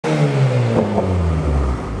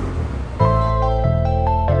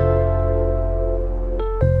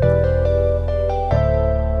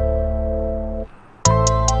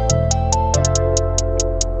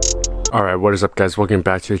Alright, what is up guys? Welcome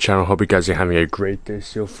back to the channel. Hope you guys are having a great day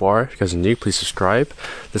so far. If you guys are new, please subscribe.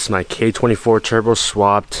 This is my K24 Turbo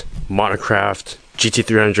swapped Monocraft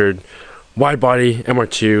GT300 wide body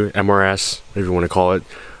MR2 MR-S, whatever you want to call it.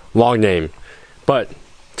 Long name. But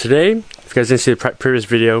today, if you guys didn't see the previous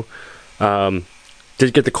video,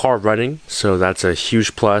 did get the car running, so that's a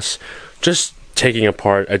huge plus. Just taking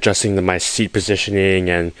apart, adjusting my seat positioning,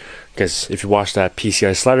 and because if you watched that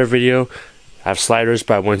PCI slider video, I have sliders,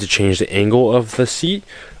 but I wanted to change the angle of the seat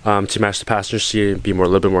to match the passenger seat and be a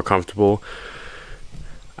little bit more comfortable.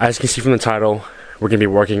 As you can see from the title, we're going to be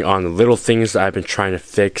working on the little things that I've been trying to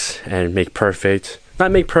fix and make perfect.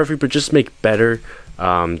 Not make perfect, but just make better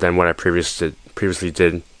than what I previously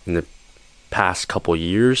did in the past couple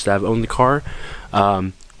years that I've owned the car.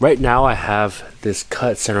 Right now I have this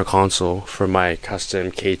cut center console for my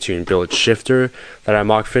custom K-tune billet shifter that I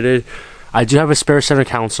mock fitted. I do have a spare center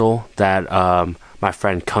console that my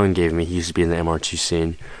friend Kung gave me. He used to be in the MR2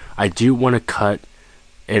 scene. I do want to cut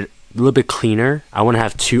it a little bit cleaner. I want to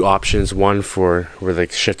have two options, one for where the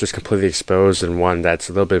shifter is completely exposed and one that's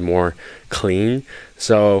a little bit more clean.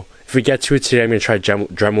 So if we get to it today, I'm going to try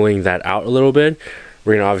dremeling that out a little bit.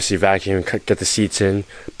 We're going to obviously vacuum and get the seats in.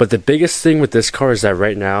 But the biggest thing with this car is that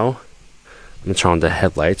right now, I'm going to turn on the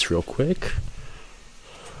headlights real quick.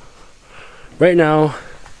 Right now,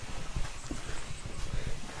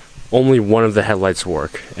 only one of the headlights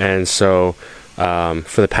work, and so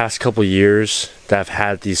for the past couple years that I've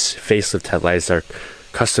had these facelift headlights that are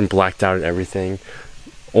custom blacked out and everything,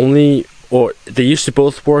 they used to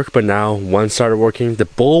both work, but now one started working. The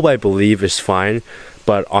bulb I believe is fine,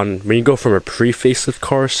 but when you go from a pre-facelift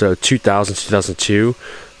car, so 2000 2002,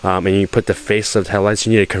 and you put the facelift headlights,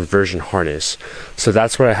 you need a conversion harness. So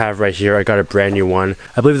that's what I have right here. I got a brand new one.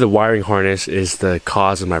 I believe the wiring harness is the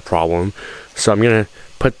cause of my problem, so I'm gonna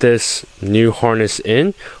put this new harness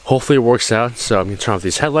in. Hopefully it works out. So I'm gonna turn off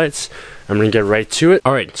these headlights. I'm gonna get right to it.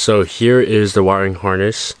 Alright, so here is the wiring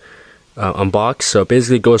harness unboxed. So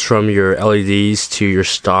basically it goes from your LEDs to your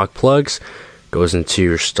stock plugs, goes into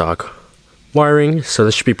your stock wiring. So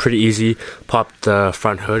this should be pretty easy. Pop the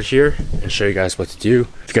front hood here and show you guys what to do.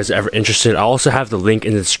 If you guys are ever interested, I also have the link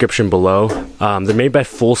in the description below. They're made by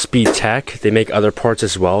Full Speed Tech. They make other parts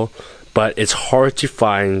as well, but it's hard to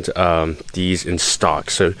find these in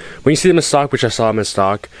stock. So when you see them in stock, which I saw them in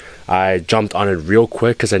stock, I jumped on it real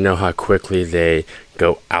quick because I know how quickly they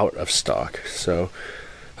go out of stock. So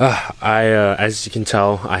as you can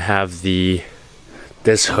tell, I have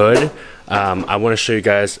this hood. I want to show you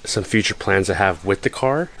guys some future plans I have with the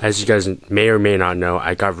car. As you guys may or may not know,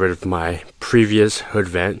 I got rid of my previous hood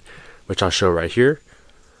vent, which I'll show right here.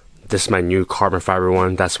 This is my new carbon fiber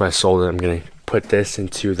one. That's why I sold it. I'm going to put this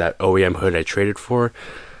into that OEM hood I traded for,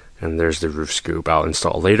 and there's the roof scoop I'll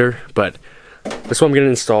install later. But this one I'm going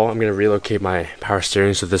to install. I'm going to relocate my power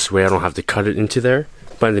steering so this way I don't have to cut it into there.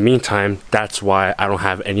 But in the meantime, that's why I don't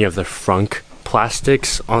have any of the frunk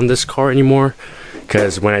plastics on this car anymore,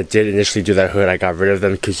 because when I did initially do that hood, I got rid of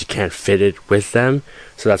them because you can't fit it with them.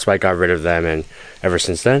 So that's why I got rid of them, and ever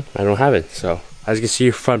since then I don't have it. So as you can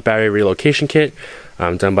see, front battery relocation kit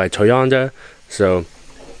done by Toyota. So,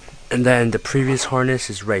 and then the previous harness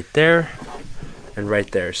is right there and right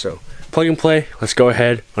there. So plug and play. Let's go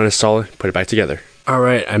ahead, uninstall it, put it back together.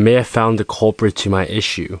 Alright, I may have found the culprit to my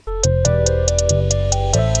issue.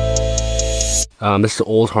 This is the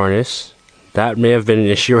old harness. That may have been an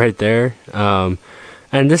issue right there.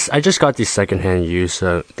 And this, I just got these secondhand used,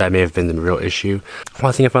 so that may have been the real issue. Well,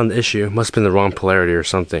 I think I found the issue. Must have been the wrong polarity or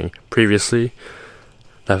something previously.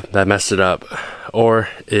 That messed it up. Or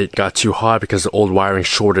it got too hot because the old wiring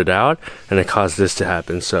shorted out and it caused this to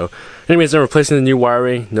happen. So anyways, I'm replacing the new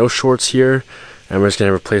wiring, no shorts here, and we're just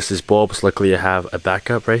gonna replace these bulbs. Luckily I have a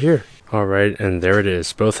backup right here. Alright, and there it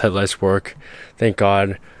is. Both headlights work, thank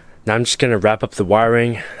God. Now I'm just gonna wrap up the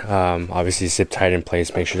wiring, obviously zip tight in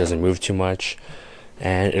place, make sure it doesn't move too much,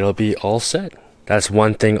 and it'll be all set. That's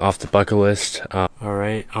one thing off the bucket list.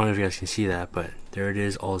 Alright, I don't know if you guys can see that, but there it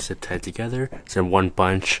is, all zip tied together. It's in one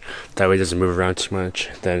bunch, that way it doesn't move around too much.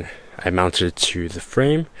 Then I mounted it to the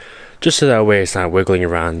frame, just so that way it's not wiggling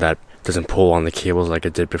around, that doesn't pull on the cables like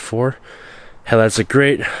it did before. Headlights are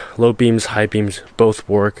great, low beams, high beams, both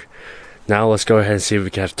work. Now let's go ahead and see if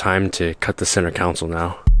we can have time to cut the center console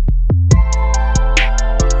now.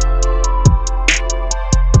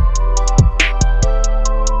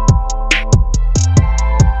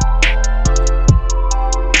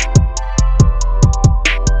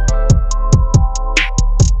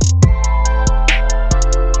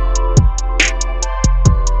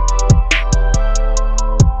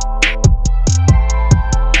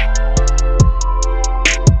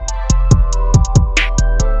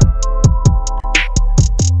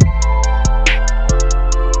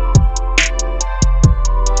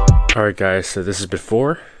 Alright guys, so this is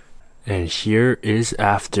before, and here is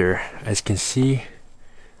after. As you can see,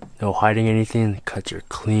 no hiding anything, the cuts are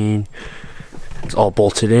clean, it's all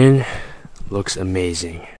bolted in, looks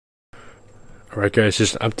amazing. Alright guys,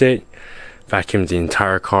 just an update. Vacuumed the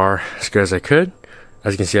entire car as good as I could.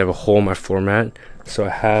 As you can see, I have a hole in my floor mat, so I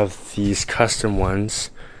have these custom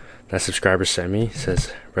ones that subscriber sent me. It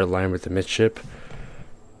says Redline with the midship,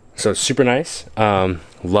 so it's super nice.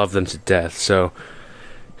 Love them to death. So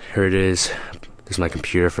here it is. This is my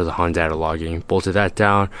computer for the Honda data logging. Bolted that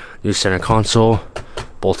down. New center console,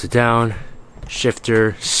 bolted down.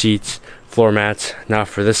 Shifter, seats, floor mats. Now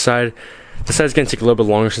for this side. This side's gonna take a little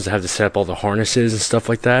bit longer since I have to set up all the harnesses and stuff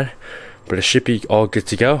like that. But it should be all good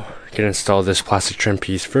to go. Gonna install this plastic trim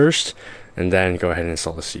piece first, and then go ahead and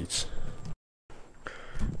install the seats.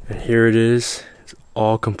 And here it is. It's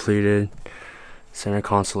all completed. Center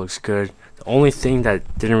console looks good. The only thing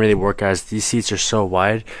that didn't really work, guys, these seats are so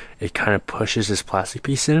wide, it kind of pushes this plastic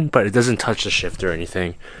piece in, but it doesn't touch the shifter or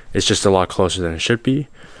anything. It's just a lot closer than it should be.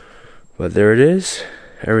 But there it is.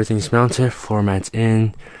 Everything's mounted, floor mats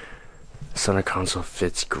in. Center console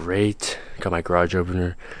fits great. Got my garage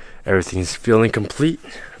opener. Everything's feeling complete.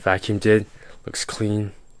 Vacuum did. Looks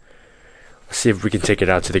clean. Let's see if we can take it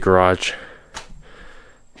out to the garage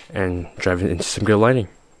and drive it into some good lighting.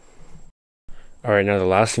 Alright, now the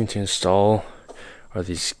last thing to install are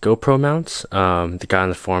these GoPro mounts. The guy on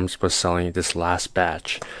the forums was selling this last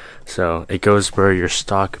batch. So it goes where your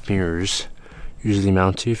stock mirrors usually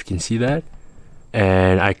mount to, if you can see that.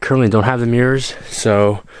 And I currently don't have the mirrors,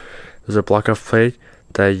 so there's a block off plate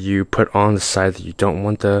that you put on the side that you don't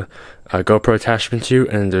want the GoPro attachment to,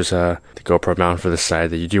 and there's the GoPro mount for the side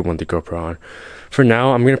that you do want the GoPro on. For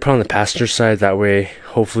now, I'm going to put on the passenger side, that way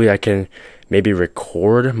hopefully I can maybe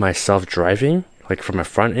record myself driving, like from a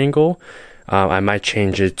front angle. I might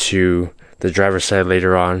change it to the driver's side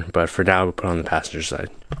later on, but for now we'll put it on the passenger side.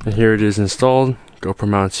 And here it is installed. GoPro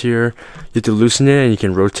mounts here. You have to loosen it, and you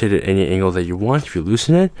can rotate it any angle that you want if you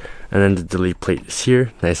loosen it. And then the delete plate is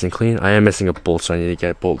here, nice and clean. I am missing a bolt, so I need to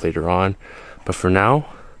get a bolt later on. But for now,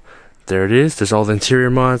 there it is. There's all the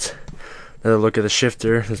interior mods. Another look at the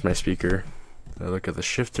shifter. There's my speaker. Another look at the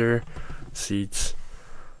shifter, seats.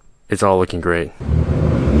 It's all looking great.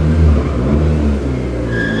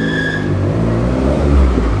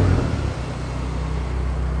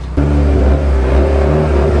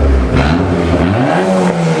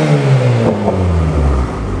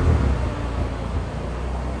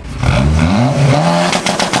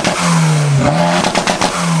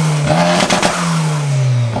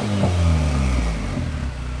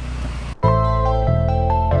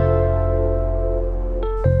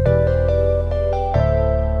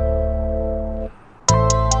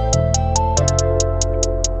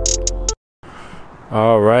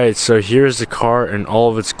 Alright, so here's the car in all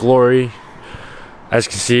of its glory. As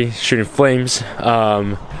you can see, shooting flames.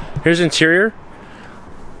 Here's the interior.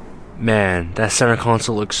 Man, that center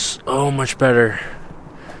console looks so much better.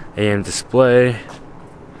 AM display.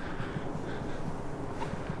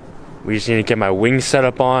 We just need to get my wings set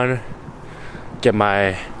up on. Get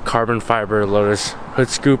my carbon fiber Lotus hood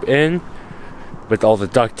scoop in with all the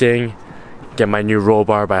ducting. Get my new roll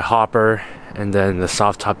bar by Hopper. And then the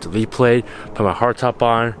soft top delete plate, put my hard top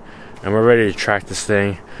on, and we're ready to track this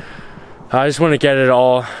thing. I just want to get it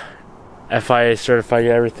all FIA certified,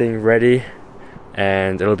 get everything ready,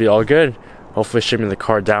 and it'll be all good. Hopefully shipping the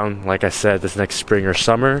car down, like I said, this next spring or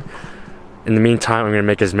summer. In the meantime, I'm going to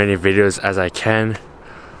make as many videos as I can.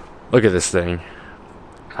 Look at this thing.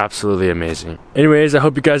 Absolutely amazing. Anyways, I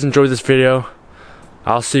hope you guys enjoyed this video.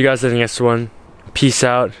 I'll see you guys in the next one. Peace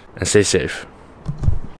out, and stay safe.